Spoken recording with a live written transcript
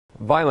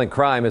Violent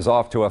crime is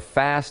off to a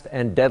fast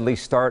and deadly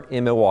start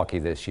in Milwaukee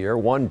this year.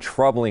 One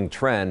troubling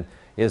trend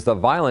is the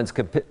violence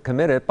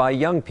committed by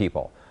young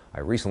people. I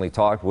recently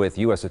talked with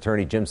U.S.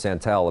 Attorney Jim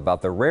Santelle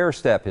about the rare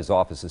step his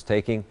office is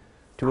taking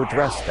to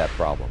address that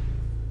problem.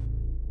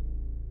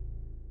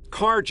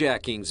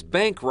 Carjackings,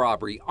 bank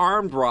robbery,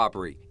 armed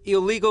robbery,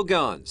 illegal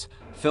guns,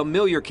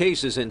 familiar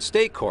cases in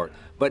state court,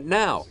 but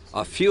now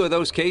a few of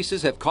those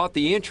cases have caught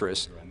the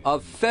interest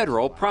of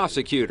federal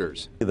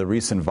prosecutors. The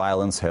recent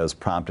violence has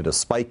prompted a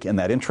spike in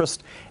that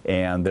interest,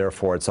 and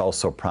therefore it's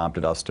also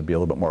prompted us to be a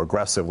little bit more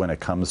aggressive when it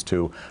comes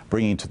to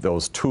bringing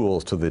those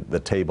tools to the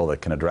table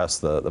that can address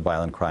the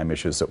violent crime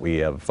issues that we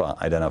have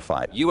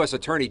identified. U.S.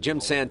 Attorney Jim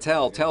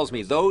Santelle tells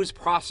me those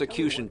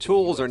prosecution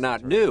tools are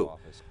not new.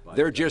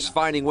 They're just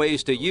finding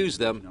ways to use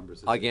them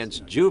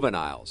against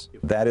juveniles.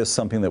 That is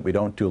something that we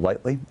don't do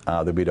lightly,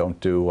 that we don't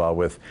do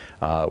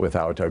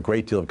without a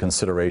great deal of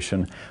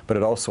consideration, but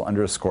it also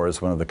underscores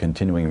one of the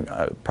continuing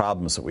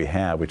problems that we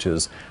have, which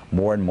is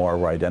more and more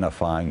we're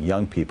identifying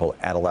young people,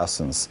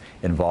 adolescents,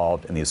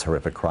 involved in these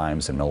horrific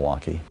crimes in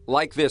Milwaukee.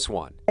 Like this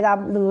one. I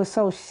was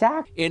so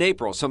shocked. In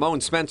April, Simone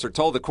Spencer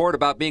told the court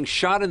about being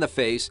shot in the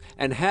face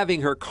and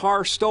having her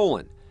car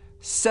stolen.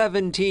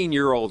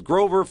 17-year-old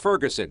Grover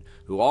Ferguson,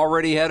 who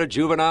already had a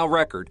juvenile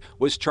record,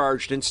 was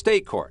charged in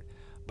state court.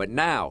 But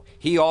now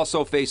he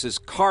also faces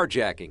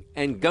carjacking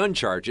and gun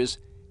charges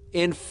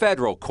in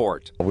federal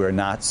court. We're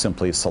not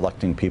simply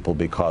selecting people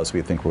because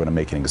we think we're going to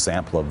make an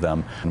example of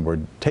them. And we're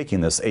taking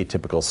this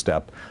atypical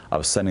step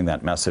of sending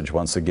that message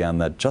once again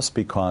that just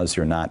because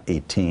you're not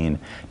 18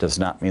 does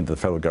not mean that the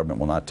federal government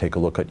will not take a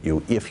look at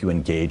you if you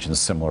engage in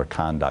similar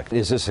conduct.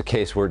 Is this a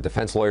case where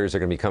defense lawyers are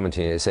going to be coming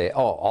to you and say,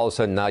 oh, all of a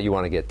sudden now you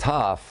want to get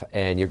tough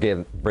and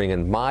you're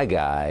bringing my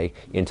guy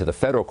into the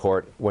federal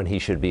court when he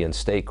should be in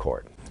state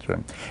court?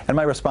 And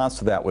my response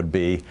to that would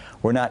be,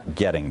 we're not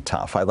getting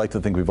tough. I'd like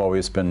to think we've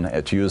always been,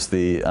 to use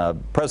the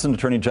present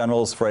Attorney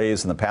General's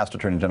phrase and the past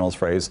Attorney General's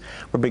phrase,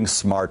 we're being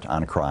smart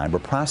on crime. We're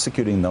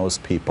prosecuting those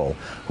people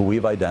who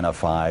we've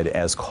identified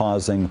as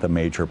causing the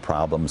major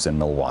problems in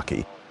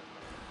Milwaukee.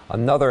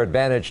 Another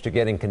advantage to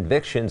getting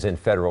convictions in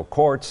federal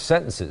courts,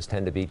 sentences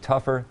tend to be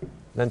tougher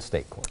than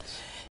state courts.